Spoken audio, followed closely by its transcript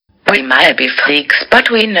We might be freaks, but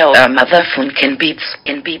we know our motherfucking beats.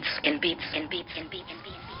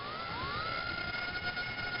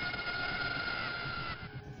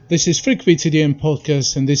 This is Freak Beats EDM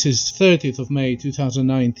podcast, and this is 30th of May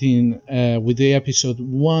 2019 with the episode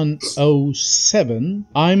 107.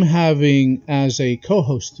 I'm having as a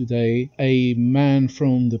co-host today a man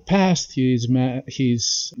from the past. His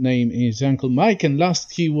name is Uncle Mike, and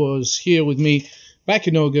last he was here with me back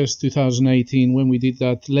in August 2018 when we did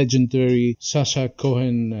that legendary Sasha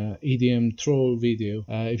Cohen EDM troll video.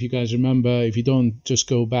 If you guys remember, if you don't, just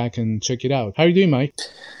go back and check it out. How are you doing, Mike?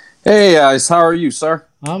 Hey guys, how are you, sir?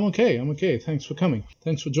 I'm okay. Thanks for coming.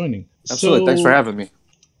 Thanks for joining. Absolutely. Thanks for having me.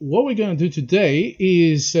 What we're going to do today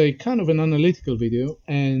is a kind of an analytical video,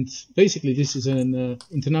 and basically this is an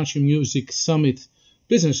International Music Summit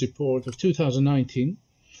business report of 2019.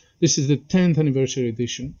 This is the 10th anniversary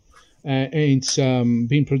edition, and it's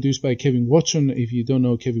being produced by Kevin Watson. If you don't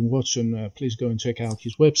know Kevin Watson, please go and check out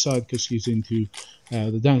his website because he's into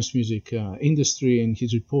the dance music industry, and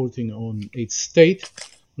he's reporting on its state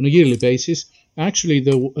on a yearly basis. Actually,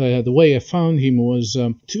 the way I found him was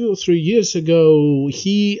 2 or 3 years ago.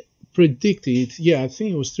 He predicted, I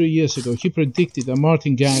think it was 3 years ago, he predicted that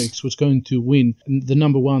Martin Garrix was going to win the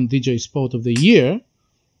number one DJ spot of the year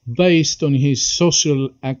based on his social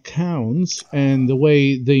accounts and the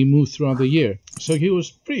way they moved throughout the year. So he was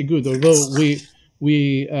pretty good, although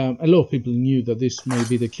we a lot of people knew that this may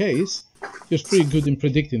be the case. He was pretty good in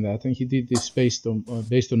predicting that, and he did this based on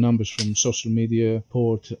numbers from social media,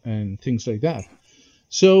 port, and things like that.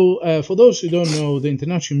 So, for those who don't know, the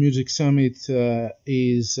International Music Summit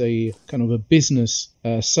is a kind of a business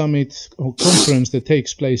summit or conference that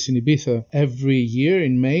takes place in Ibiza every year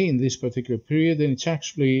in May in this particular period, and it's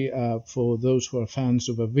actually for those who are fans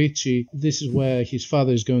of Avicii. This is where his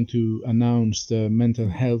father is going to announce the mental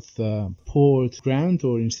health port grant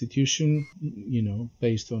or institution,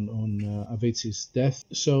 based on Avicii's death.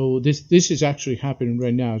 So this is actually happening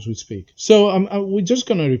right now as we speak. So we're just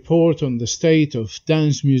going to report on the state of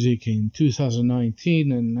dance music in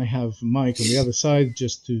 2019, and I have Mike on the other side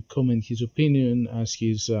just to comment his opinion, as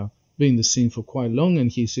he's been in the scene for quite long and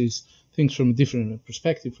he sees things from a different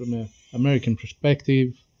perspective, from an American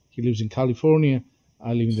perspective. He lives in California.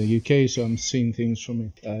 I live in the UK, so I'm seeing things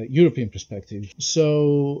from a European perspective.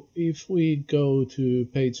 So if we go to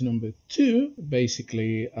page number 2,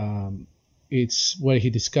 basically it's where he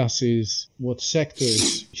discusses what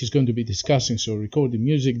sectors he's going to be discussing. So recording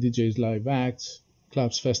music, DJs, live acts,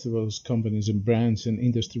 clubs, festivals, companies and brands, and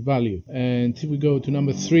industry value. And if we go to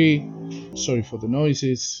number 3, sorry for the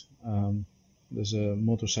noises, there's a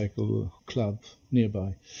motorcycle club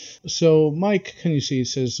nearby. So Mike, can you see, it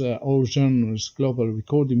says all genres global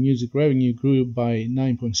recording music revenue grew by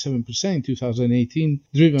 9.7% in 2018,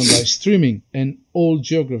 driven by streaming and all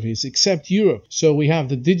geographies except Europe. So we have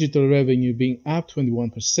the digital revenue being up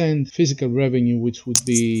 21%, physical revenue, which would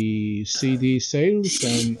be CD sales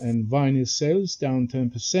and vinyl sales, down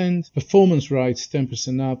 10%, performance rights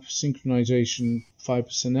 10% up, synchronization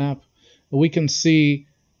 5% up. We can see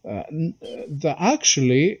that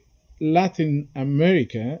actually Latin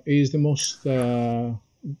America is the most the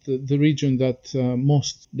region that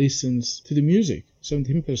most listens to the music,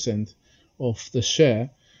 17% of the share,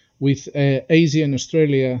 with Asia and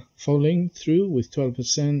Australia following through with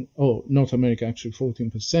 12%, North America actually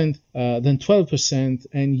 14%, then 12%,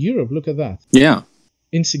 and Europe, look at that. Yeah.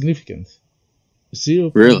 Insignificant.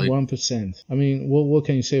 0.1%. I mean, what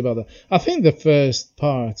can you say about that? I think the first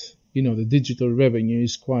part, the digital revenue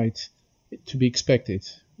is quite to be expected,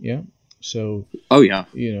 yeah? So,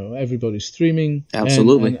 everybody's streaming.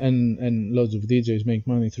 Absolutely. And lots of DJs make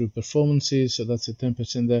money through performances, so that's a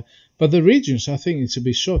 10% there. But the regions, I think it's a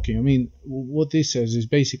bit shocking. I mean, what this says is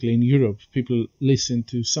basically in Europe, people listen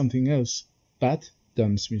to something else but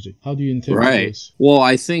dance music. How do you interpret this? Well,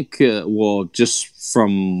 I think, just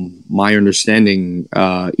from my understanding,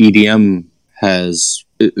 EDM has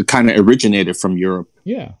kind of originated from Europe.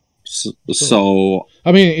 Yeah. So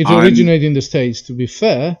I mean, it originated in the States, to be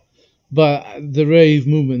fair, but the rave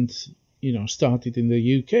movement, started in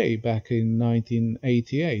the UK back in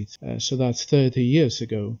 1988. So that's 30 years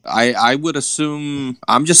ago. I would assume,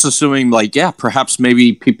 I'm just assuming, perhaps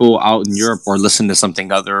maybe people out in Europe are listening to something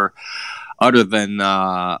other than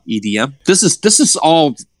EDM. This is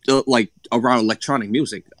all around electronic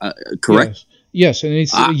music, correct? Yes, and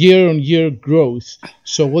it's year-on-year growth.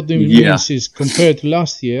 So what it means is, compared to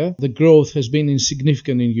last year, the growth has been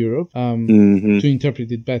insignificant in Europe, to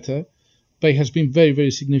interpret it better. but it has been very,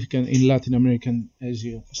 very significant in Latin America,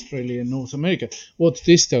 Asia, Australia, and North America. What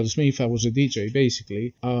this tells me, if I was a DJ,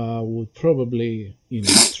 basically, I would probably,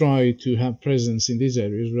 try to have presence in these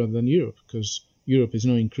areas rather than Europe, because Europe is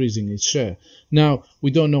not increasing its share. Now, we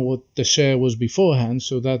don't know what the share was beforehand,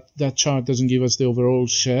 so that chart doesn't give us the overall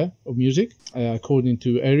share of music according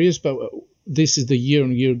to areas, but this is the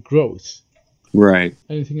year-on-year growth. Right.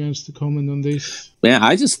 Anything else to comment on this? Yeah,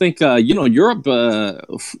 I just think, Europe,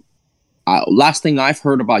 last thing I've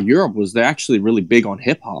heard about Europe was they're actually really big on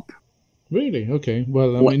hip hop. Really? Okay.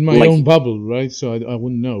 Well, I'm in my own bubble, right? So I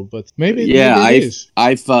wouldn't know, but maybe it is.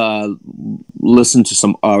 I've listened to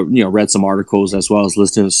some, read some articles, as well as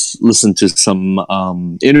listened to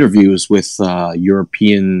some interviews with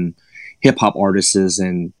European hip hop artists,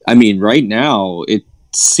 and I mean, right now it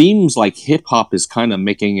seems like hip hop is kind of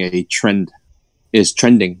making a trend. Is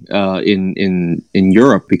trending in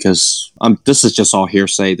Europe, because this is just all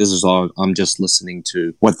hearsay. This is all I'm just listening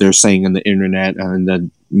to what they're saying on the internet and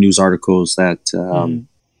the news articles that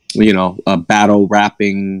battle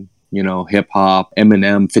rapping, hip hop,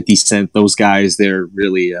 Eminem, 50 Cent, those guys, they're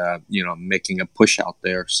really making a push out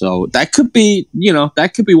there. So that could be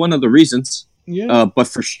one of the reasons. Yeah.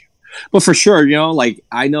 But for sure,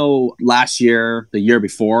 I know last year, the year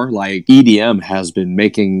before, EDM has been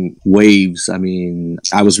making waves. I mean,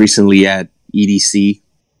 I was recently at EDC,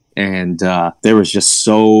 and there was just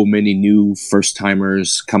so many new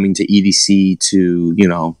first-timers coming to EDC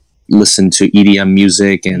to, listen to EDM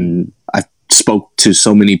music. And I spoke to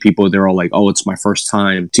so many people. They're all like, oh, it's my first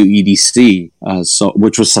time to EDC,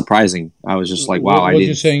 which was surprising. I was just like, wow. What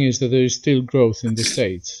you're saying is that there is still growth in the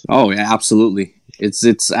States. Oh, yeah, absolutely.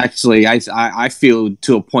 It's actually, I feel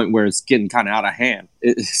to a point where it's getting kind of out of hand.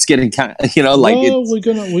 It's getting kind of, Well,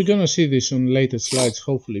 we're gonna see this on later slides,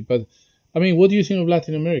 hopefully. But I mean, what do you think of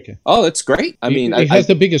Latin America? Oh, it's great. I mean, it has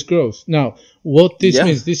the biggest growth. Now, what this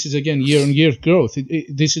means, this is again year-on-year growth.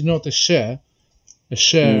 This is not a share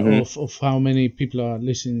of how many people are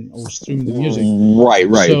listening or streaming the music.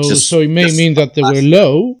 Right. So it may mean that they were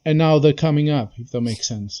low and now they're coming up, if that makes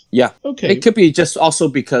sense. Yeah. Okay. It could be just also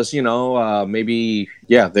because, maybe,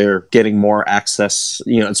 they're getting more access,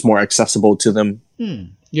 it's more accessible to them.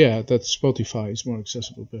 Yeah, that Spotify is more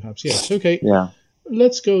accessible, perhaps. Yes, okay. Yeah.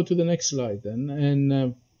 Let's go to the next slide then.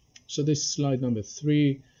 And so this is slide number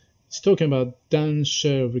 3. It's talking about dance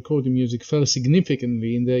share of recorded music fell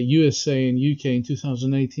significantly in the USA and UK in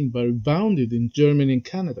 2018, but rebounded in Germany and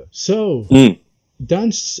Canada. So,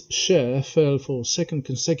 dance share fell for second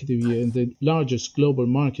consecutive year in the largest global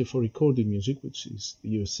market for recorded music, which is the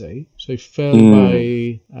USA. So it fell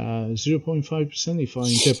by 0.5%, if I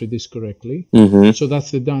interpret this correctly. So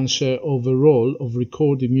that's the dance share overall of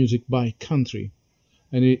recorded music by country.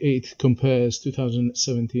 And it compares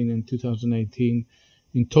 2017 and 2018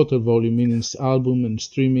 in total volume, meaning album and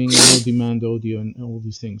streaming and on-demand audio and all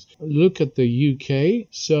these things. Look at the UK.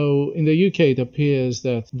 So in the UK, it appears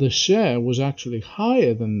that the share was actually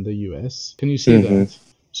higher than the US. Can you see that?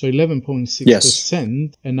 So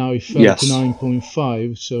 11.6%, and now it fell to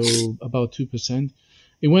 9.5%, so about 2%.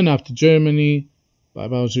 It went up to Germany by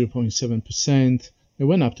about 0.7%. It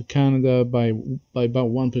went up to Canada by about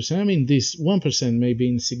 1%. I mean, this 1% may be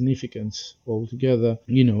insignificant altogether.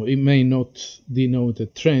 It may not denote a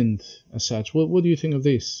trend as such. What do you think of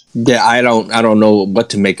this? Yeah, I don't know what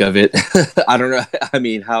to make of it. I don't know. I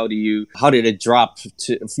mean, how did it drop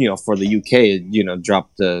to, for the UK, it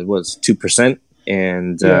dropped, 2%?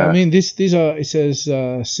 And I mean, these are, it says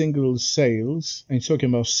single sales, and it's talking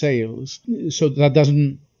about sales. So that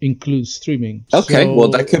doesn't include streaming. Okay, so, well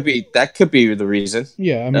that could be the reason.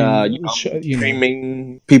 Yeah, I mean,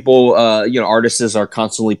 streaming people, artists are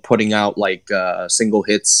constantly putting out single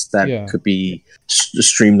hits that could be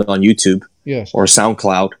streamed on YouTube or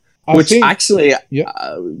SoundCloud.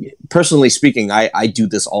 Personally speaking, I do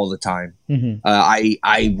this all the time.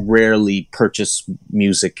 I rarely purchase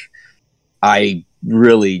music. I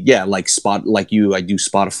really, like you, I do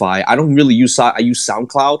Spotify. I don't really use I use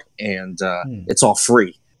SoundCloud, and it's all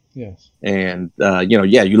free. Yes. And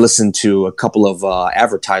you listen to a couple of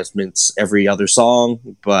advertisements every other song,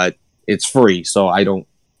 but it's free, so I don't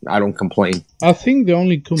complain. I think the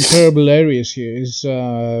only comparable areas here is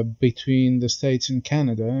between the States and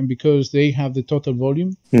Canada, and because they have the total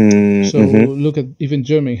volume. So look at, even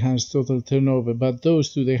Germany has total turnover, but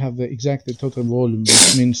those two, they have the exact total volume,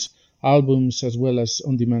 which means albums as well as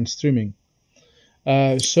on-demand streaming.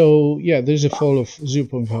 There's a fall of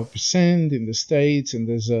 0.5% in the States, and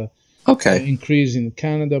there's a increase in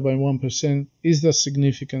Canada by 1%. Is that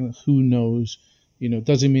significant? Who knows?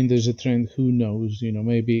 does it mean there's a trend? Who knows?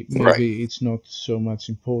 Maybe it's not so much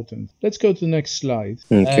important. Let's go to the next slide.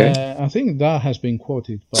 Okay. I think that has been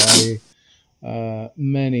quoted by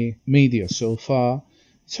many media so far.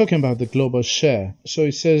 It's talking about the global share. So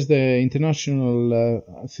it says the international,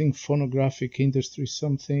 I think, phonographic industry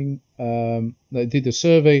something that did a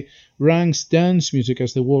survey ranks dance music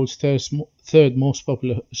as the world's third most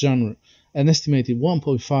popular genre. An estimated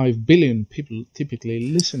 1.5 billion people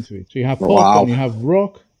typically listen to it. So you have pop and you have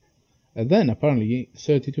rock, and then apparently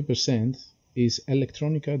 32% is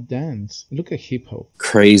electronica dance. Look at hip hop.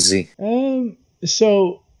 Crazy.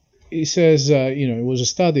 So it says, it was a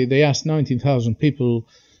study. They asked 19,000 people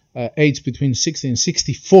aged between 60 and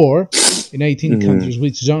 64 in 18 countries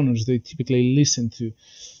which genres they typically listen to.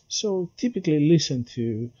 So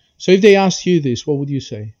if they asked you this, what would you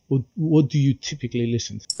say? What do you typically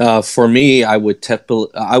listen to? For me, I would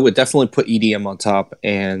definitely put EDM on top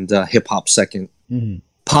and hip hop second. Mm-hmm.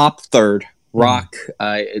 Pop third, rock,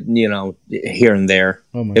 here and there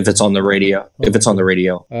if it's on the radio.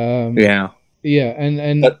 Yeah. Yeah,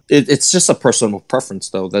 and but it's just a personal preference,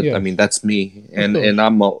 though. I mean, that's me, and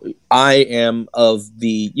I am of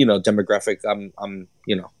the demographic. I'm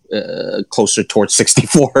closer towards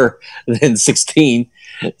 64 than 16.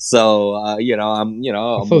 So I'm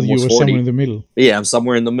I thought you were 40. Somewhere in the middle. Yeah, I'm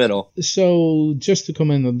somewhere in the middle. So just to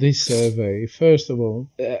comment on this survey, first of all,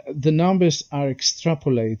 the numbers are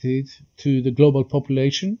extrapolated to the global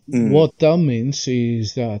population. What that means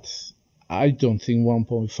is that I don't think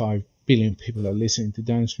 1.5 billion people are listening to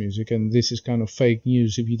dance music, and this is kind of fake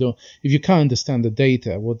news. If you can't understand the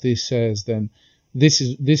data, what this says, then this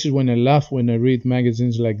is when I laugh when I read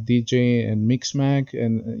magazines like DJ and Mixmag,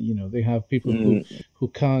 and they have people who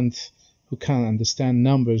can't understand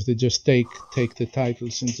numbers. They just take the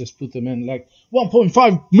titles and just put them in, like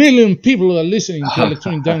 1.5 million people are listening to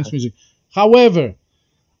electronic dance music. However,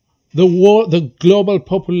 the global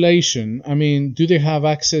population, I mean, do they have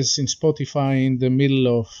access in Spotify in the middle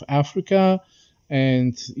of Africa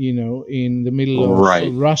and, in the middle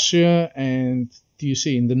of Russia, and do you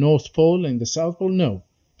see in the North Pole and the South Pole? No,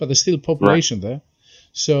 but there's still population there.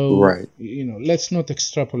 So, let's not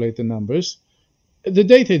extrapolate the numbers. The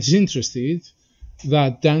data is interested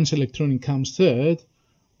that dance electronic comes third.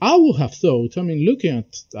 I would have thought, I mean, looking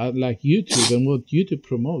at like YouTube and what YouTube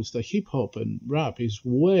promotes, the hip hop and rap is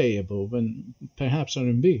way above, and perhaps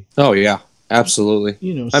R&B. Oh yeah, absolutely.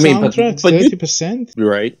 Soundtracks 30%.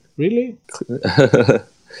 Right? Really?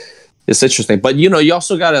 It's interesting, but you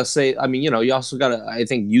also gotta say, I mean, I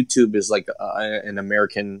think YouTube is like an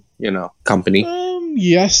American, company.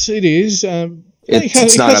 Yes, it is.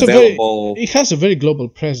 It's not available. It has a very global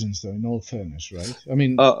presence, though. In all fairness, right? I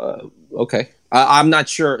mean, okay. I'm not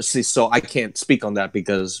sure. See, so I can't speak on that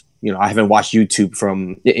because I haven't watched YouTube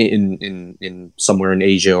from in somewhere in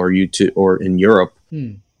Asia or YouTube or in Europe.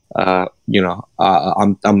 I'm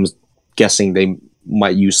guessing they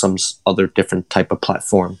might use some other different type of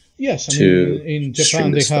platform. Yes, I mean, in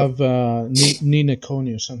Japan they have Nina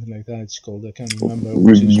Koni or something like that. It's called. I can't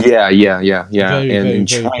remember. Yeah. Very, and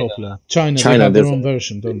very popular. China, they have their own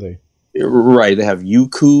version, don't they? Right, they have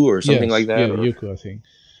Youku or something like that. Yeah, Youku, I think.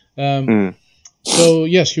 So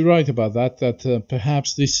yes, you're right about that. That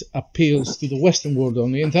perhaps this appeals to the Western world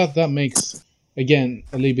only, and that makes again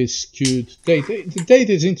a little bit skewed data. The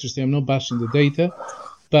data is interesting. I'm not bashing the data,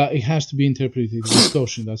 but it has to be interpreted with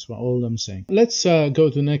caution. That's all I'm saying. Let's go to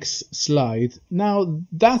the next slide. Now,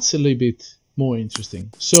 that's a little bit more interesting.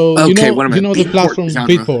 So, okay, the platform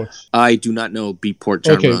Beatport. I do not know Beatport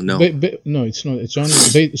genre, okay, no. No, it's not. It's genre.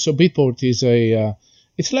 So Beatport is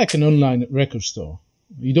it's like an online record store.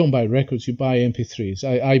 You don't buy records, you buy MP3s.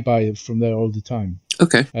 I buy from there all the time.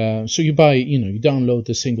 Okay. So you buy, you download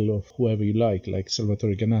the single of whoever you like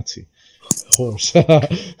Salvatore Ganazzi. Horse.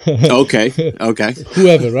 Okay.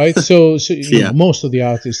 Whoever, right? So most of the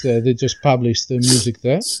artists there, they just publish the music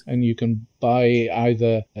there, and you can buy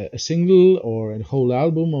either a single or a whole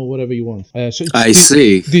album or whatever you want. So I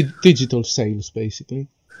see. Digital sales, basically.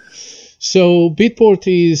 So Beatport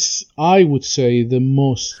is, I would say, the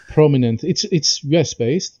most prominent. It's US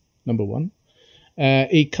based, number one.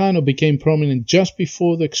 It kind of became prominent just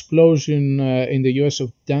before the explosion in the US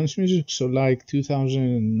of dance music, so like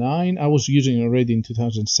 2009. I was using it already in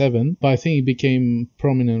 2007, but I think it became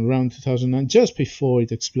prominent around 2009, just before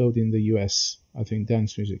it exploded in the US, I think,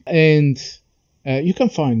 dance music. And you can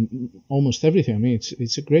find almost everything. I mean,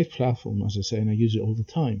 it's a great platform, as I say, and I use it all the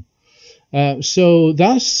time. So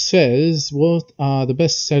that says what are the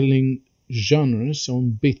best-selling genres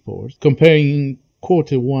on Beatport, comparing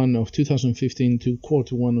quarter one of 2015 to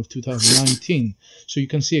quarter one of 2019. So you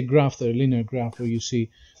can see a graph there, a linear graph, where you see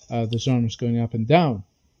the genres going up and down.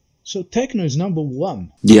 So techno is number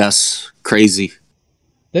one. Yes, crazy.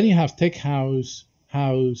 Then you have tech house,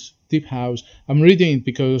 house, deep house. I'm reading it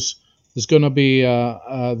because there's going to be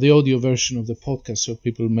the audio version of the podcast, so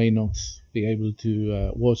people may not be able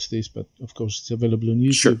to watch this, but of course it's available on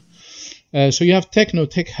YouTube. Sure. So you have techno,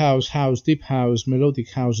 tech house, house, deep house,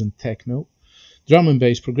 melodic house, and techno. Drum and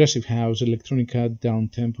bass, progressive house, electronica,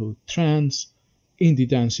 down-tempo, trance, indie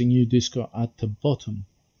dancing, new disco at the bottom.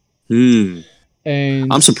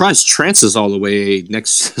 And I'm surprised trance is all the way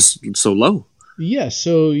next so low. Yeah,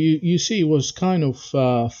 so you see it was kind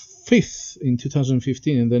of fifth in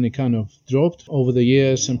 2015, and then it kind of dropped over the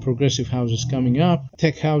years, and progressive house is coming up,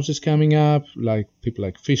 tech house is coming up, like people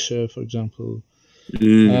like Fisher, for example.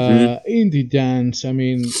 Indie dance, I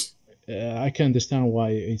mean, I can understand why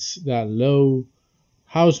it's that low.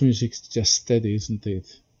 House music's just steady, isn't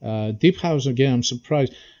it? Deep house, again, I'm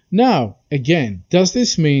surprised. Now, again, does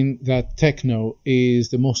this mean that techno is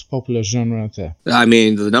the most popular genre out there? I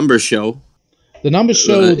mean, the numbers show. The numbers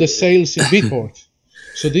show the sales in Beatport.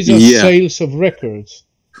 So these are sales of records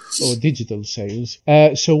or digital sales.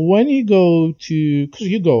 So when you go to, because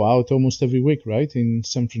you go out almost every week, right, in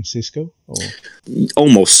San Francisco? Or?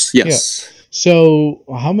 Almost, yes. Yeah. So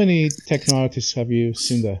how many techno artists have you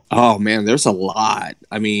seen there? Oh, man, there's a lot.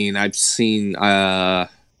 I mean, I've seen...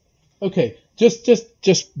 Okay,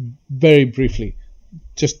 just very briefly,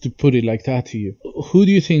 just to put it like that to you. Who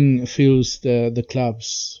do you think fills the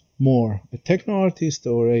clubs more, a techno artist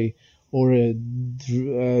or a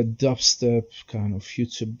dubstep kind of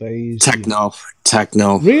future bass?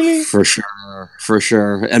 Techno. Really? For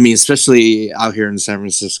sure. I mean, especially out here in San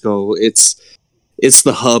Francisco, it's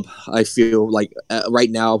the hub. I feel like right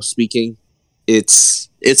now speaking, it's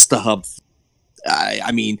the hub.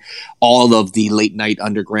 I mean, all of the late night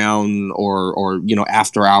underground or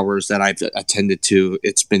after hours that I've attended to,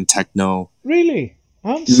 it's been techno. Really?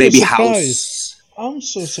 I'm so maybe surprised. house. I'm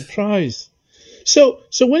so surprised. So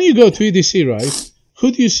when you go to EDC, right?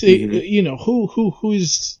 Who do you see? Who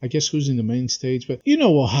is? I guess who's in the main stage? But you know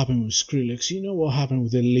what happened with Skrillex. You know what happened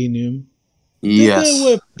with Elenium. Yes, they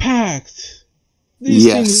were packed. These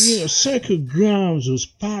things, Circuit Grounds was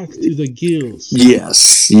packed to the gills.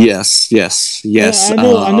 Yes. I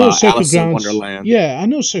know Circuit Alice in Grounds. Wonderland. Yeah, I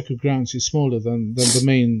know Circuit Grounds is smaller than the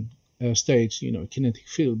main stage, Kinetic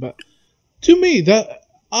Field. But to me, that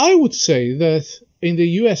I would say that in the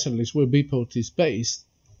US at least, where Beatport is based,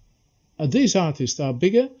 these artists are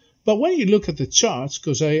bigger. But when you look at the charts,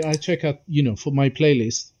 because I check out, for my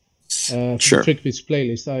playlist, for the Trick Beats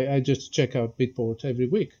playlist, I just check out Beatport every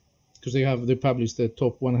week. Because they publish the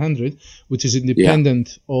top 100, which is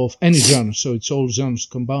independent of any genre, so it's all genres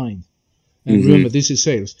combined. And remember, this is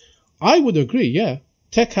sales. I would agree,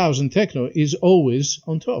 tech house and techno is always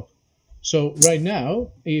on top. So right now,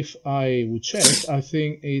 if I would check, I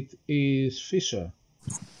think it is Fisher.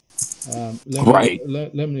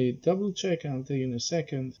 Let me double check. I'll tell you in a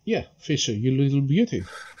second. Yeah, Fisher, You Little Beauty.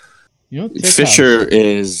 Fisher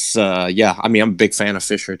is, I mean, I'm a big fan of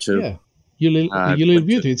Fisher too. Yeah. You Little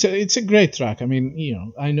Beauty. It's a great track. I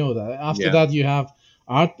mean, I know that. After that, you have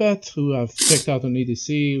Artbat, who I've checked out on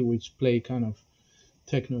EDC, which play kind of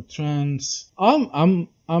techno trance. I'm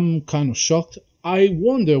kind of shocked. I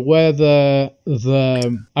wonder whether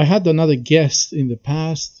I had another guest in the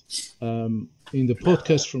past in the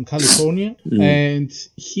podcast from California, and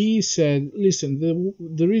he said, listen,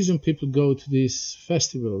 the reason people go to these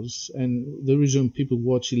festivals and the reason people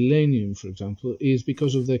watch Illenium, for example, is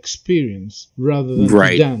because of the experience rather than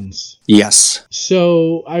the dance. Yes.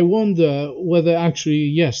 So I wonder whether actually,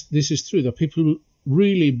 yes, this is true, that people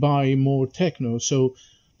really buy more techno. So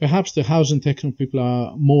perhaps the house and techno people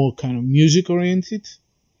are more kind of music oriented,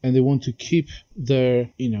 and they want to keep their,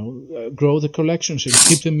 grow the collections and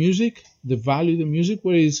keep the music, the value of the music,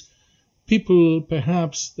 whereas people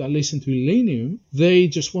perhaps that listen to Illenium, they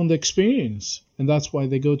just want the experience, and that's why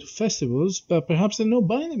they go to festivals, but perhaps they're not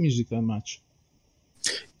buying the music that much.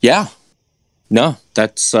 Yeah. No,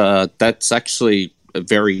 that's actually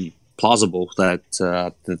very plausible that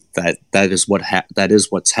is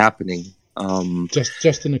what's happening.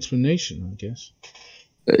 Just an explanation, I guess.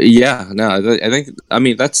 I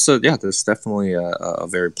mean that's that's definitely a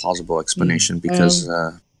very plausible explanation because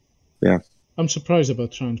I'm surprised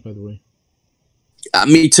about trance, by the way.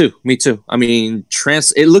 Me too. I mean,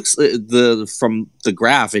 trance. It looks from the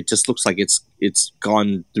graph, it just looks like it's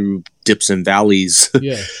gone through dips and valleys.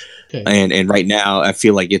 Yeah. Okay. and right now, I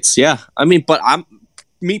feel like it's I mean, but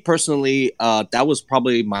me personally, that was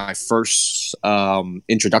probably my first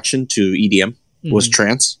introduction to EDM was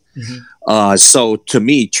trance. So to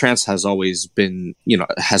me, trance has always been,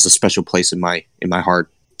 has a special place in my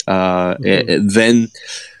heart.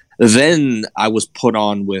 Then I was put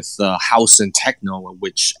on with house and techno,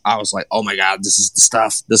 which I was like, oh my god, this is the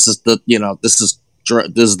stuff. This is the this is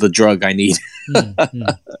the drug I need.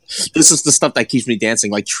 This is the stuff that keeps me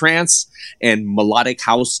dancing, like trance and melodic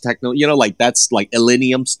house techno. Like that's like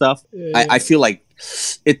Illenium stuff. I feel like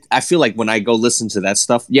it. I feel like when I go listen to that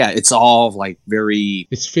stuff, yeah, it's all like very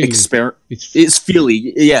It's feely. It's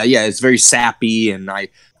feely. Yeah, it's very sappy, and I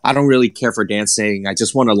don't really care for dancing. I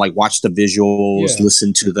just want to like watch the visuals,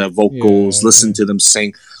 listen to the vocals, listen to them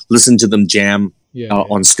sing, listen to them jam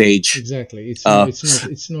on stage. Exactly.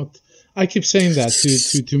 It's not. I keep saying that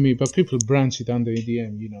to me, but people branch it under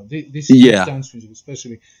EDM. This is dance music,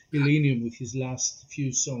 especially Illenium with his last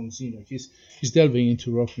few songs. He's delving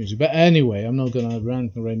into rock music. But anyway, I'm not gonna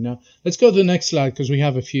rant right now. Let's go to the next slide because we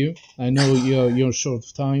have a few. I know you're short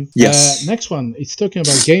of time. Yes. Next one. It's talking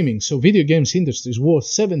about gaming. So video games industry is worth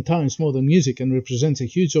 7 times more than music and represents a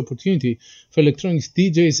huge opportunity for electronics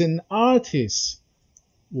DJs and artists.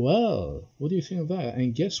 Well, what do you think of that?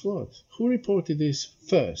 And guess what? Who reported this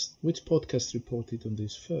first? Which podcast reported on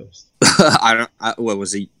this first? What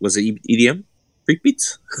was it? Was it EDM? Freak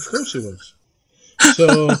Beats? Of course it was.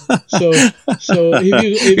 So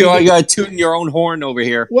if you gotta tune your own horn over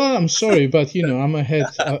here. Well, I'm sorry, but I'm ahead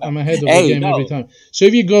of the game every time. So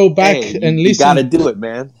if you go back and listen, you gotta do it,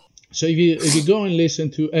 man. So if you go and listen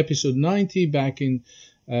to episode 90 back in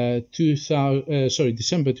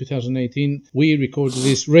December 2018, we recorded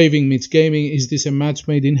this. Raving meets gaming. Is this a match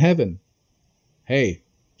made in heaven? Hey,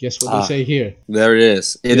 guess what they say here? There it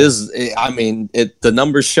is. It is. I mean, the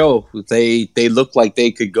numbers show they look like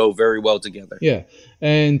they could go very well together. Yeah,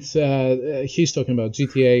 and he's talking about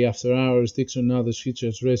GTA After Hours. Dixon and others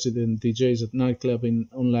features resident DJs at nightclub in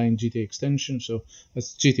online GTA extension. So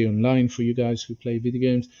that's GTA Online for you guys who play video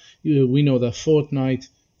games. We know that Fortnite.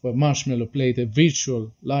 Well, Marshmello played a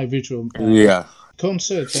live virtual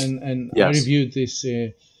concert, and I reviewed this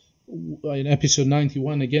in episode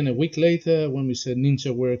 91 again a week later when we said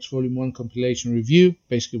Ninja Works Volume 1 compilation review.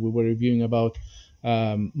 Basically, we were reviewing about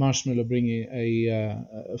Marshmello bringing a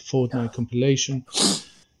Fortnite compilation.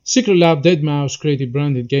 Secret Lab Deadmau5 created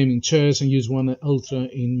branded gaming chairs and used one Ultra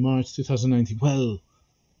in March 2019. Well,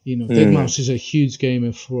 Deadmau5 is a huge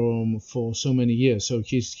gamer for so many years, so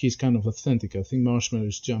he's kind of authentic. I think Marshmello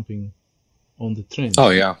is jumping on the trend. Oh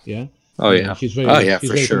yeah. He's very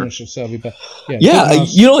commercial savvy. But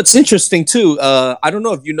it's interesting too. I don't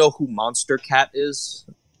know if you know who Monster Cat is.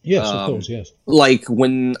 Yes, of course, yes. Like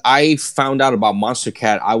when I found out about Monster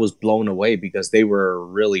Cat, I was blown away because they were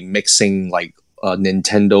really mixing like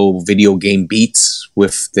Nintendo video game beats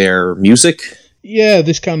with their music. Yeah,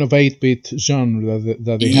 this kind of 8-bit genre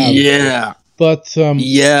that they have. Yeah. But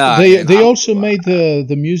they also made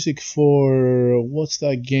the music for what's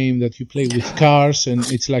that game that you play with cars and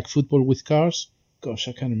it's like football with cars? Gosh,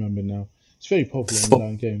 I can't remember now. It's very popular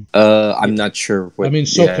online game. I'm not sure.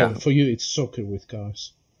 Soccer. For you, it's soccer with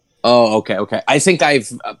cars. Oh, okay. I think I've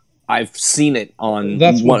seen it on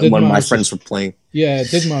one of my friends were playing. Yeah,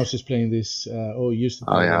 Deadmau5 is playing this, or used to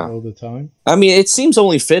play all the time. I mean, it seems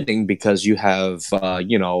only fitting because you have,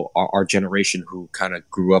 our generation who kind of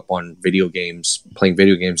grew up on video games, playing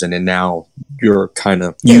video games, and then now you're kind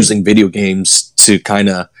of using video games to kind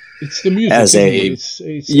of... It's the music.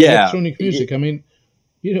 It's electronic music. I mean,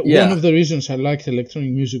 one of the reasons I liked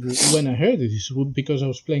electronic music when I heard it is because I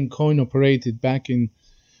was playing coin-operated back in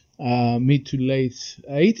mid to late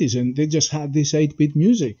 80s, and they just had this 8-bit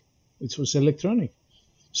music. It was electronic.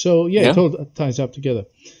 So, it all ties up together.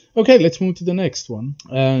 Okay, let's move to the next one.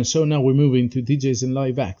 So now we're moving to DJs and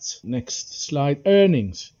live acts. Next slide,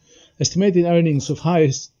 earnings. Estimated earnings of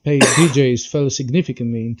highest paid DJs fell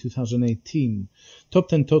significantly in 2018. Top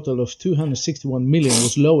 10 total of 261 million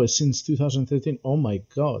was lowest since 2013. Oh my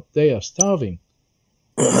God, they are starving.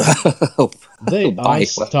 They are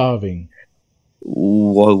starving.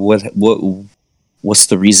 What's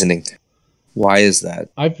the reasoning? Why is that?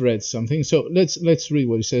 I've read something. So let's read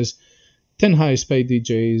what it says. 10 highest paid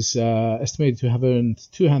DJs estimated to have earned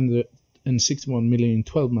 261 million in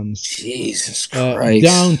 12 months. Jesus Christ.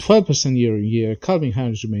 Down 12% year on year. Calvin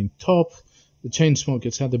Harris remained top. The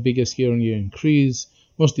Chainsmokers had the biggest year on year increase.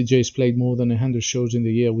 Most DJs played more than 100 shows in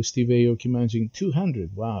the year, with Steve Aoki managing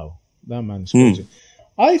 200. Wow, that man's crazy.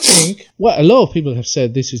 I think, a lot of people have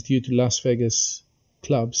said this is due to Las Vegas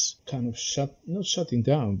clubs kind of not shutting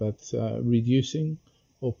down, but reducing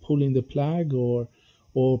or pulling the plug or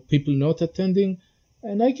people not attending.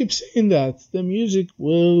 And I keep saying that the music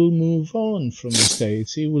will move on from the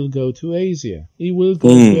States. It will go to Asia.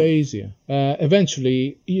 Eventually,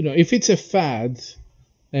 if it's a fad,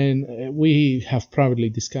 And we have privately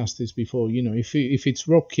discussed this before. You know, if it's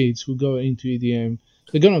rock kids who go into EDM,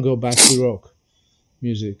 they're gonna go back to rock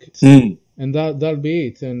music, and that'll be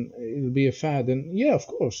it, and it'll be a fad. And yeah, of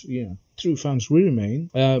course, true fans will remain.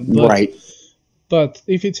 Right. But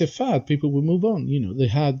if it's a fad, people will move on. You know, they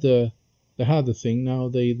had the thing. Now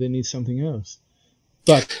they need something else.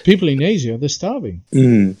 But people in Asia, they're starving.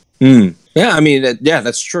 Yeah, I mean,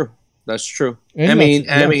 that's true. That's true. And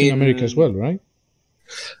Latin America as well, right?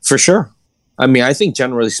 For sure. I mean, I think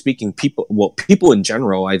generally speaking, people in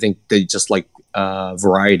general, I think they just like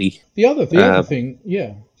variety. The other thing,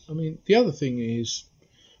 the other thing is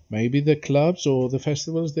maybe the clubs or the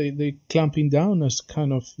festivals, they clamping down as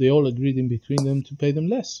kind of they all agreed in between them to pay them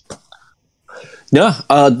less. Yeah,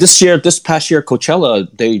 this past year, Coachella,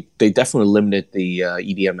 they definitely limited the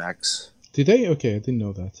EDM acts. Did they? Okay, I didn't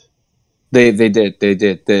know that. They did.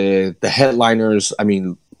 The headliners. I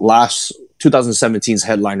mean, 2017's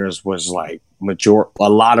headliners was like a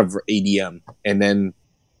lot of EDM, and then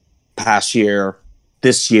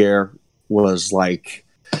this year was like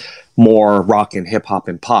more rock and hip hop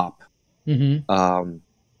and pop.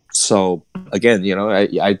 So again,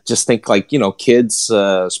 I just think like kids,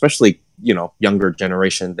 especially younger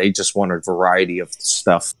generation, they just want a variety of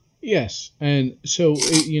stuff. Yes, and so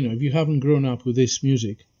if you haven't grown up with this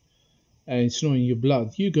music and it's not in your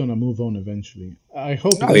blood, you're gonna move on eventually. I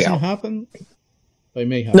hope it doesn't happen. But it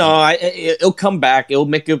may happen. No, it'll come back. It'll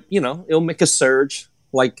make a surge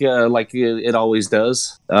like it always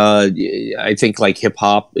does. I think like hip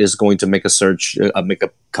hop is going to make a surge, make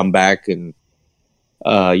a comeback, and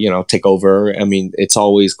take over. I mean, it's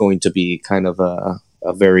always going to be kind of a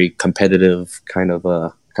very competitive kind of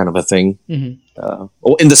a thing. In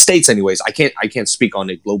the States, anyways. I can't speak on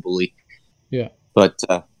it globally. Yeah, but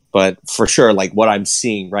for sure, like what I'm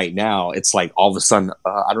seeing right now, it's like all of a sudden,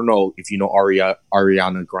 I don't know if you know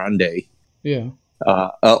Ariana Grande,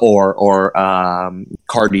 or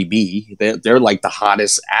Cardi B. They're like the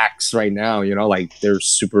hottest acts right now. Like they're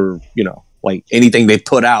super. Like anything they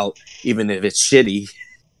put out, even if it's shitty,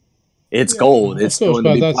 it's gold. It's going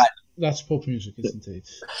to be platinum. That's pop music, isn't it?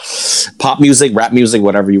 Pop music, rap music,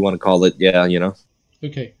 whatever you want to call it. Yeah,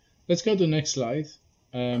 Okay, let's go to the next slide.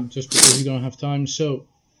 Just because we don't have time, so.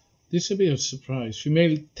 This will be a surprise.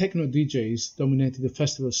 Female techno DJs dominated the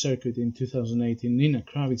festival circuit in 2018. Nina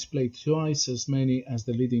Kravitz played twice as many as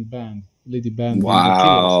the leading band.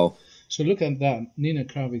 Wow. So look at that. Nina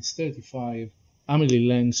Kravitz, 35. Amelie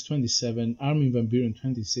Lenz, 27. Armin van Buuren,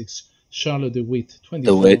 26. Charlotte DeWitt,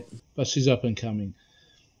 24. But she's up and coming.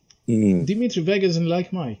 Dimitri Vegas and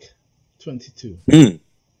Like Mike, 22.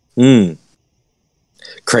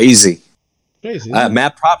 Crazy.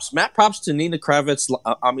 Mad props to Nina Kravitz,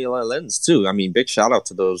 Amelie Lenz too. I mean, big shout out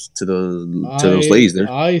to those ladies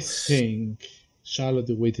there. I think Charlotte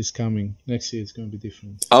DeWitt is coming next year. It's going to be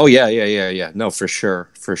different. Oh yeah. No, for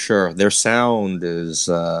sure. Their sound is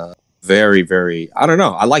very, very. I don't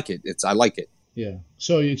know. I like it. I like it. Yeah.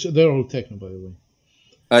 So they're all techno, by the way.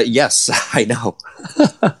 Yes, I know.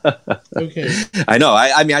 Okay. I know.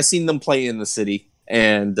 I mean, I seen them play in the city,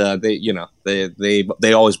 and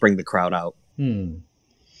they always bring the crowd out. And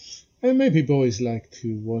maybe boys like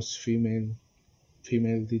to watch female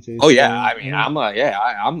DJs. Oh yeah, I mean,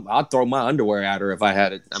 I'll throw my underwear at her if I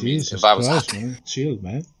had it. I mean, if I was Christ, man. Chill,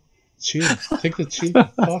 man. Chill. Take the chill. For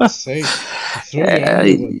fuck's sake. Throw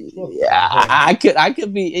your I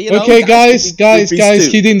could be. Okay, guys.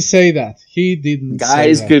 He didn't say that.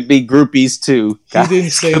 Guys could be groupies too. He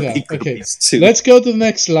didn't say that. Okay, let's go to the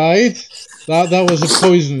next slide. That was a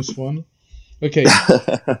poisonous one. Okay.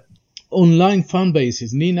 Online fan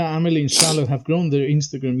bases. Nina, Amelie, and Charlotte have grown their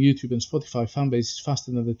Instagram, YouTube, and Spotify fan bases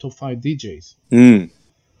faster than the top 5 DJs.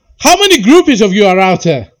 How many groupies of you are out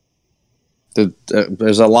there?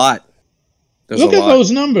 There's a lot. Look at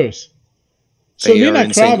those numbers. So Nina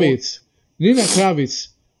Kravitz,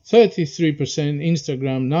 33%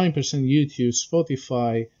 Instagram, 9% YouTube,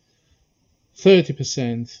 Spotify,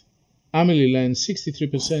 30%. Amelie Lenz,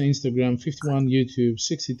 63% Instagram, 51% YouTube,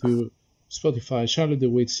 62% Spotify. Charlotte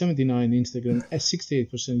DeWitt, 79% Instagram,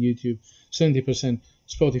 68% YouTube, 70%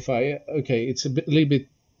 Spotify. Okay, it's a little bit.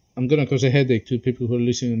 I'm gonna cause a headache to people who are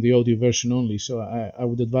listening in the audio version only. So I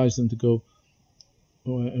would advise them to go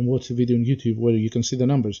and watch the video on YouTube where you can see the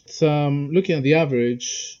numbers. Looking at the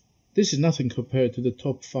average, this is nothing compared to the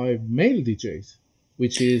top 5 male DJs,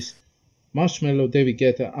 which is Marshmello, David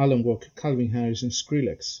Guetta, Alan Walker, Calvin Harris, and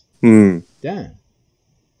Skrillex. Damn.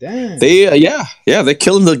 They're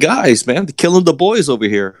killing the guys, man. They're killing the boys over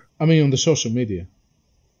here. I mean, on the social media.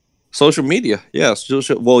 Well,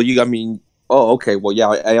 I mean, oh, okay. Well, yeah,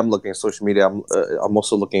 I am looking at social media. I'm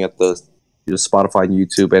also looking at the Spotify and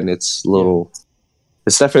YouTube, and it's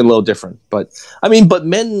it's definitely a little different. But I mean, but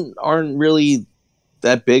men aren't really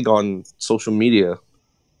that big on social media.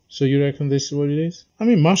 So you reckon this is what it is? I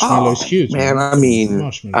mean, Marshmallow is huge, man. I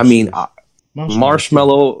mean,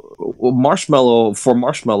 Marshmallow,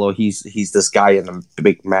 he's this guy in a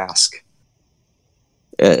big mask.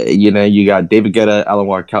 You got David Guetta, Alan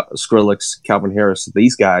Walker, Skrillex, Calvin Harris.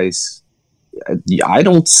 These guys, I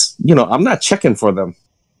don't, I'm not checking for them.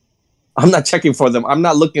 I'm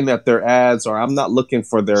not looking at their ads, or I'm not looking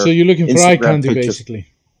for their. So you're looking for eye Instagram candy, pictures. basically.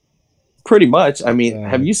 Pretty much. I mean,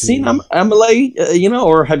 have you seen Amelie?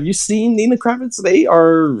 Or have you seen Nina Kravitz? They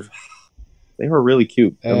were really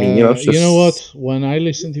cute. I mean, it's just, you know what? When I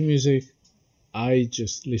listen to music, I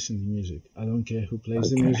just listen to music. I don't care who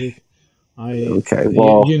plays the music. Well,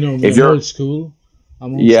 if you're old school,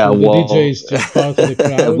 I'm old school. The DJ is just part of the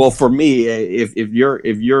crowd. Well, for me, if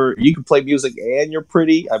you can play music and you're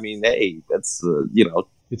pretty, I mean, hey, that's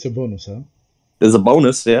it's a bonus, huh? There's a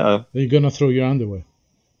bonus, yeah. You're gonna throw your underwear.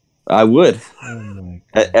 I would. Oh my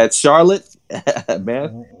God. At Charlotte,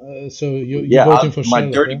 man. So you're voting for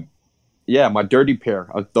Charlotte? My dirty pair.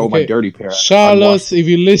 I'll throw my dirty pair. Charlotte, if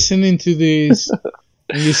you're listening to this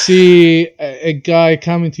and you see a guy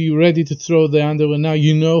coming to you ready to throw the underwear, now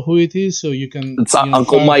you know who it is, so you can. It's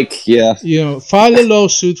Uncle Mike. Yeah. File a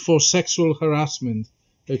lawsuit for sexual harassment.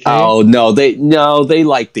 Okay. Oh no, they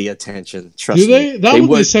like the attention. Trust me. Do they? That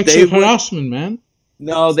would be sexual harassment, man.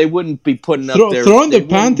 No, they wouldn't be putting up their... Throwing the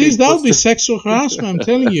panties? That would be sexual harassment, I'm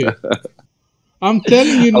telling you. I'm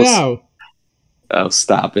telling you now. Oh,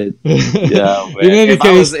 stop it. Yeah, man.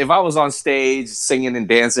 If I was on stage singing and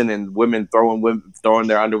dancing and women throwing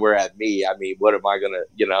their underwear at me, I mean, what am I going to,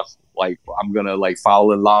 I'm going to,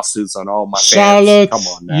 file in lawsuits on all my fans. Charlotte, come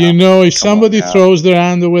on now. If somebody throws their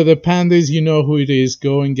underwear, the panties, you know who it is.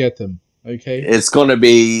 Go and get them, okay? It's going to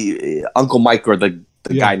be Uncle Mike or the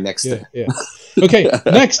guy next to him. Yeah. Okay,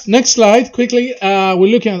 next slide, quickly. We're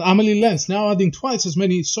looking at Amelie Lenz, now adding twice as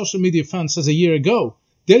many social media fans as a year ago.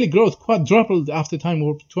 Daily growth quadrupled after Time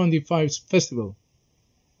Warp 25's festival.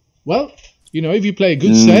 Well, if you play a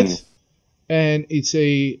good set, and it's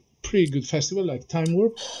a pretty good festival like Time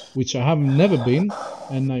Warp, which I have never been,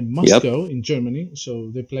 and I must go in Germany,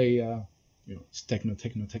 so they play, it's techno.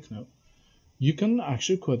 You can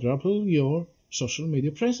actually quadruple your social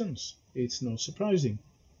media presence. It's not surprising.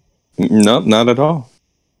 No, not at all.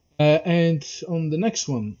 And on the next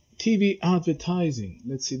one, TV advertising.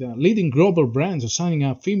 Let's see that. Leading global brands are signing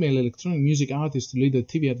up female electronic music artists to lead their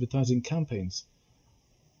TV advertising campaigns.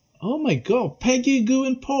 Oh my God, Peggy Gou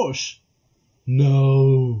and Porsche.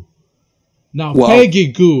 No. Now,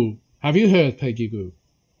 Peggy Gou. Have you heard Peggy Gou?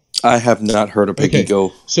 I have not heard of Peggy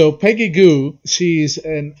Gou. So Peggy Gou, she's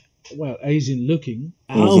Asian looking.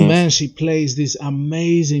 Oh man, she plays this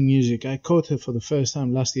amazing music. I caught her for the first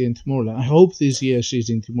time last year in Tomorrowland. I hope this year she's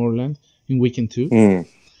in Tomorrowland in weekend 2,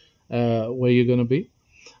 where you're gonna be.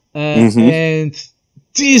 And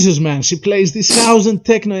Jesus, man, she plays this house and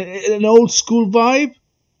techno, an old school vibe.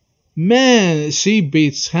 Man, she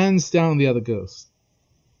beats hands down the other girls.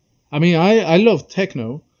 I mean, I love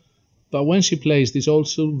techno, but when she plays this old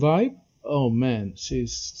school vibe, oh man,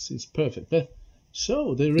 she's perfect. But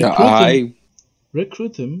so they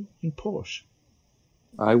recruit them in Porsche.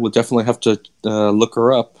 I will definitely have to look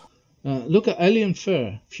her up. Look at Alien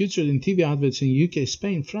Fair, featured in TV adverts in UK,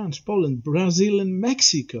 Spain, France, Poland, Brazil, and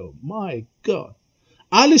Mexico. My God.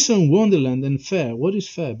 Alice in Wonderland and Fair. What is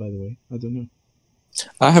Fair, by the way? I don't know.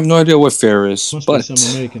 I have no idea what Fair is. Must be some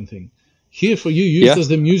American thing. Here for you, used as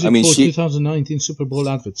the music for 2019 Super Bowl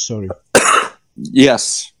adverts. Sorry.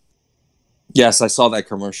 Yes, I saw that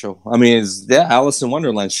commercial. I mean, Alice in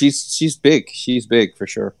Wonderland. She's big. She's big for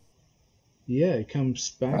sure. Yeah, it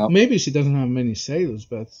comes back. Maybe she doesn't have many sales,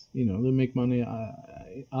 but they make money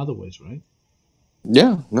other ways, right?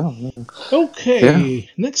 Yeah, no. Okay,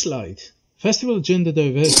 next slide. Festival gender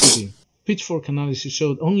diversity. Pitchfork analysis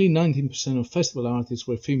showed only 19% of festival artists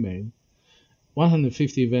were female.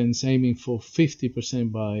 150 events aiming for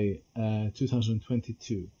 50% by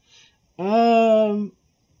 2022.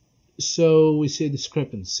 So we see a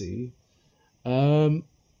discrepancy.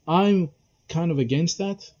 I'm kind of against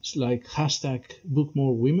that. It's like #book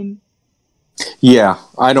more women. Yeah,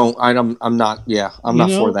 I'm not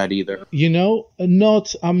for that either.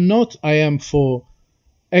 I am for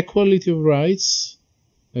equality of rights,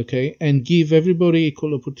 okay, and give everybody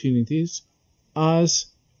equal opportunities as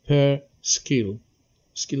per skill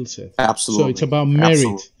set. Absolutely. So it's about merit.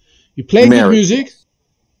 Absolutely. You play good music,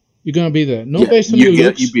 you're gonna be there. Not based on your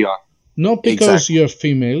looks, not because you're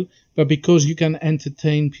female, but because you can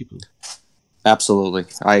entertain people. Absolutely,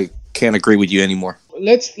 I can't agree with you anymore.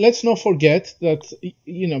 Let's not forget that,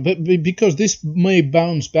 because this may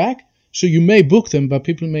bounce back, so you may book them, but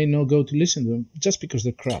people may not go to listen to them just because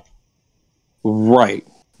they're crap. Right.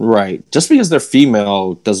 Just because they're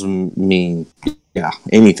female doesn't mean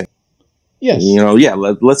anything. Yes.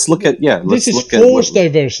 Let's look at This is forced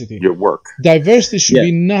diversity. Your work. Diversity should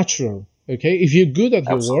be natural. Okay, if you're good at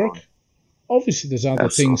your work, obviously there's other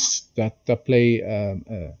things that play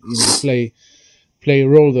play a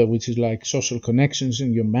role there, which is like social connections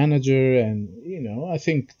and your manager, and I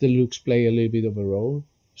think the looks play a little bit of a role.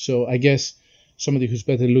 So I guess somebody who's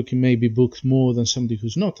better looking may be booked more than somebody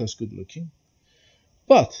who's not as good looking.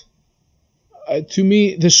 But to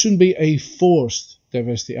me, there shouldn't be a forced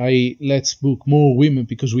diversity, i.e. let's book more women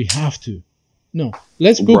because we have to. No,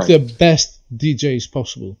 let's book the best DJs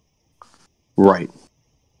possible. Right.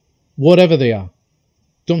 Whatever they are.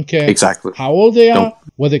 Don't care how old they are,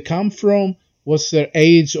 where they come from, what's their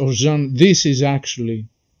age or genre. This is actually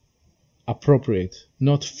appropriate,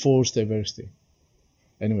 not forced diversity.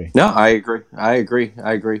 Anyway. No, I agree. I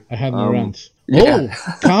had my rant. Yeah.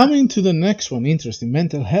 Coming to the next one. Interesting.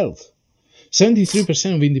 Mental health.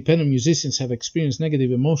 73% of independent musicians have experienced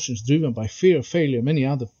negative emotions driven by fear of failure and many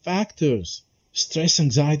other factors. Stress,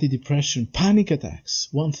 anxiety, depression, panic attacks.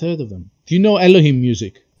 1/3 of them. Do you know Elohim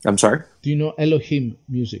music? I'm sorry? Do you know Elohim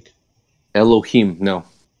music? Elohim, no.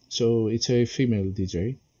 So it's a female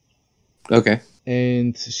DJ. Okay.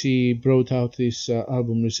 And she brought out this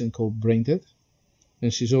album recently called Brain Dead.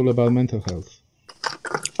 And she's all about mental health.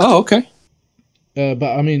 Oh, okay.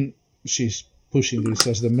 But I mean, she's pushing this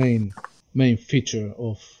as the main feature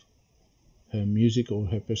of her music or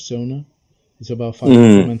her persona. It's about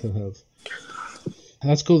fighting for mental health.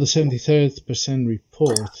 That's called the 73rd percent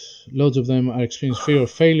report. Loads of them are experiencing fear of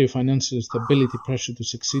failure, financial instability, pressure to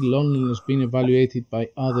succeed, loneliness, being evaluated by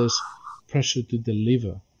others, pressure to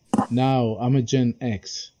deliver. Now, I'm a Gen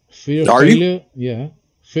X. Fear of failure, yeah.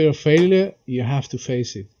 Fear of failure, you have to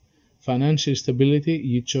face it. Financial stability,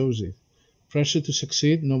 you chose it. Pressure to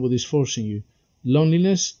succeed, nobody's forcing you.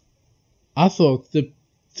 Loneliness, I thought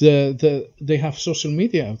they have social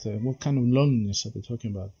media out there. What kind of loneliness are they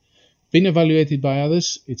talking about? Being evaluated by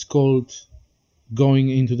others, it's called going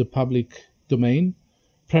into the public domain.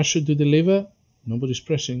 Pressure to deliver, nobody's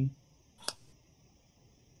pressing.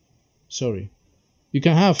 Sorry. You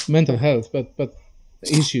can have mental health but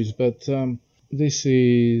issues, but this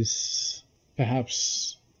is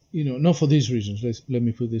perhaps, not for these reasons. Let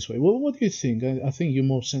me put it this way. What do you think? I think you're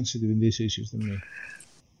more sensitive in these issues than me.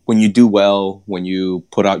 When you do well, when you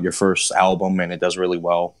put out your first album and it does really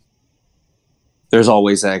well, there's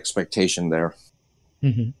always that expectation there.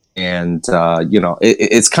 Mm-hmm. And,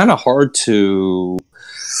 it's kind of hard to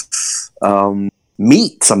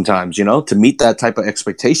meet sometimes, to meet that type of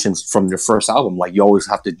expectations from your first album. Like you always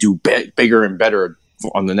have to do bigger and better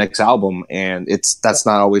on the next album. And that's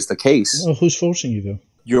not always the case. Well, who's forcing you though?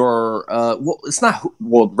 It's not,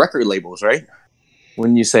 record labels, right?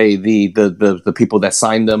 When you say the people that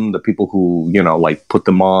signed them, the people who, put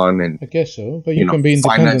them on and. I guess so, but you can be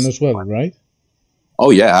independent as well, right? Oh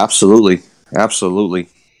yeah, absolutely.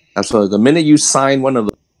 The minute you sign one of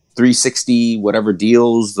the 360 whatever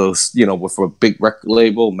deals, those with a big record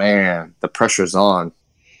label, man, the pressure's on.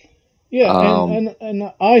 Yeah,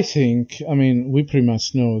 and I think, we pretty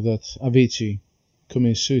much know that Avicii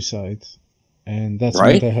committed suicide, and that's a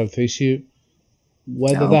mental health issue.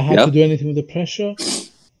 Whether that had to do anything with the pressure,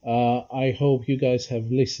 I hope you guys have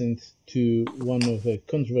listened to one of the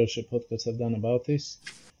controversial podcasts I've done about this.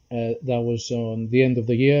 That was on the end of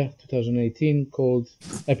the year, 2018, called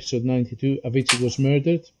episode 92. Avicii was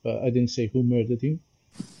murdered, but I didn't say who murdered him.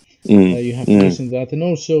 You have to listen to that. And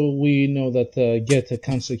also, we know that Guetta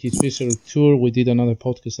cancelled his Visceral tour. We did another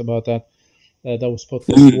podcast about that. That was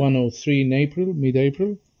podcast 103 in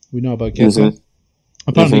mid-April. We know about Guetta.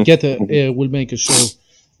 Apparently, Guetta will make a show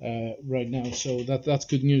right now, so that's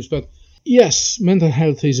good news. But yes, mental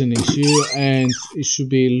health is an issue, and it should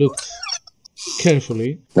be looked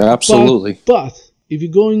carefully. Absolutely. But if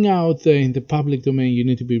you're going out there in the public domain, you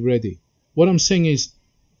need to be ready. What I'm saying is,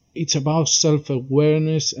 it's about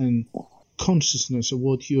self-awareness and consciousness of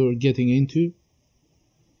what you're getting into.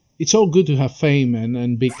 It's all good to have fame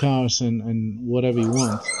and big cars and whatever you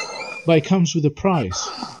want, but it comes with a price.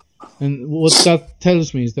 And what that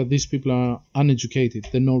tells me is that these people are uneducated.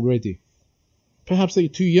 They're not ready. Perhaps they're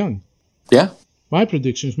too young. Yeah. My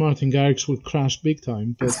prediction is Martin Garrix will crash big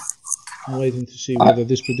time, but I'm waiting to see whether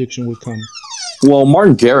this prediction will come. Well,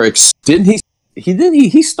 Martin Garrix,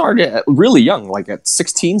 he started really young, like at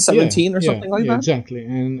 16, 17 or something like that? Yeah, exactly.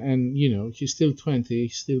 And he's still 20,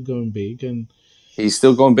 he's still going big. And He's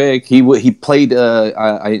still going big. He played.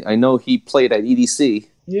 I know he played at EDC.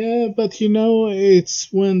 Yeah, but it's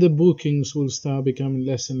when the bookings will start becoming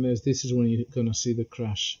less and less. This is when you're gonna see the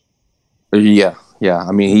crash. Yeah.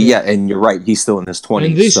 I mean, and you're right. He's still in his 20s.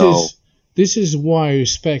 And this is why I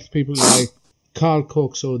respect people like Carl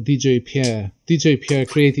Cox or DJ Pierre. DJ Pierre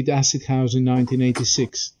created Acid House in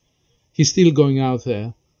 1986. He's still going out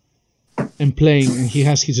there and playing, and he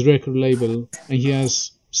has his record label, and he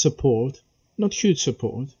has support, not huge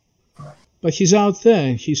support, but he's out there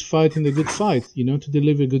and he's fighting the good fight, to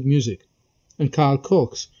deliver good music. And Carl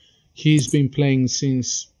Cox, he's been playing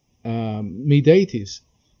since mid-80s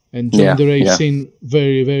and joined the rave scene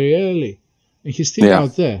very, very early. And he's still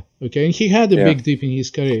out there, okay? And he had a big dip in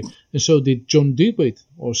his career, and so did John Dewitt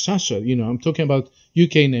or Sasha. I'm talking about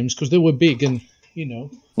UK names because they were big, and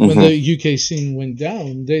when the UK scene went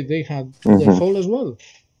down, they had their fall as well.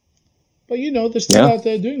 But they're still out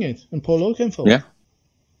there doing it, and Paul Oakenfold. Yeah.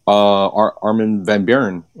 Armin van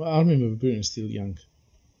Buuren. Well, Armin van Buuren is still young.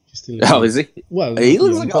 He's still young. Is he? Well, he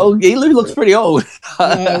looks pretty old.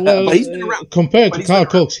 But he's been around. Compared to Carl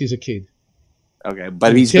Cox, he's a kid. Okay,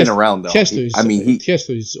 but he's been around though.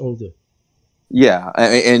 Tiesto is older. Yeah,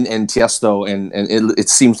 and Tiesto and it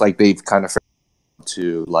seems like they've kind of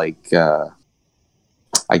to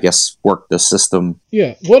I guess work the system.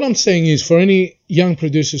 Yeah, what I'm saying is for any young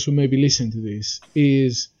producers who may be listening to this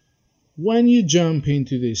is when you jump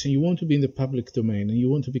into this and you want to be in the public domain and you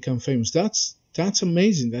want to become famous, that's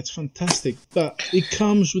amazing, that's fantastic, but it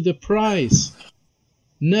comes with a price.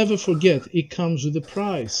 Never forget, it comes with a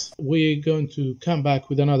price. We're going to come back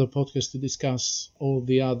with another podcast to discuss all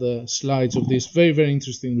the other slides of this very, very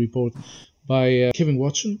interesting report by Kevin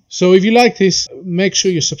Watson. So if you like this, make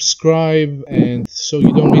sure you subscribe and so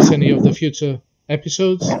you don't miss any of the future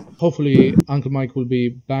episodes. Hopefully Uncle Mike will be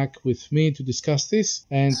back with me to discuss this,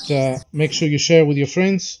 and make sure you share with your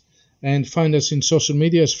friends. And find us in social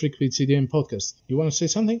media as Freakbeats EDM Podcast. You want to say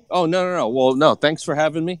something? Oh, no. Well, no, thanks for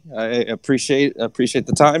having me. I appreciate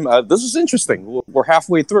the time. This was interesting. We're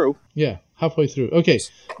halfway through. Yeah, halfway through. Okay,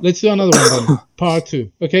 let's do another one then. Part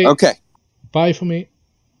 2. Okay? Okay. Bye for me.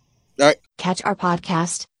 All right. Catch our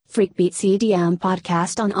podcast, Freakbeats EDM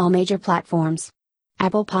Podcast, on all major platforms.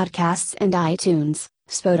 Apple Podcasts and iTunes,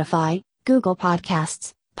 Spotify, Google Podcasts,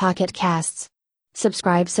 Pocket Casts.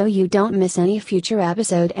 Subscribe so you don't miss any future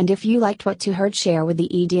episode, and if you liked what you heard, share with the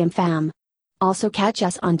EDM fam. Also catch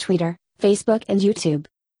us on Twitter, Facebook and YouTube.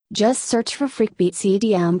 Just search for Freakbeats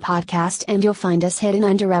EDM Podcast and you'll find us hidden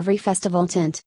under every festival tent.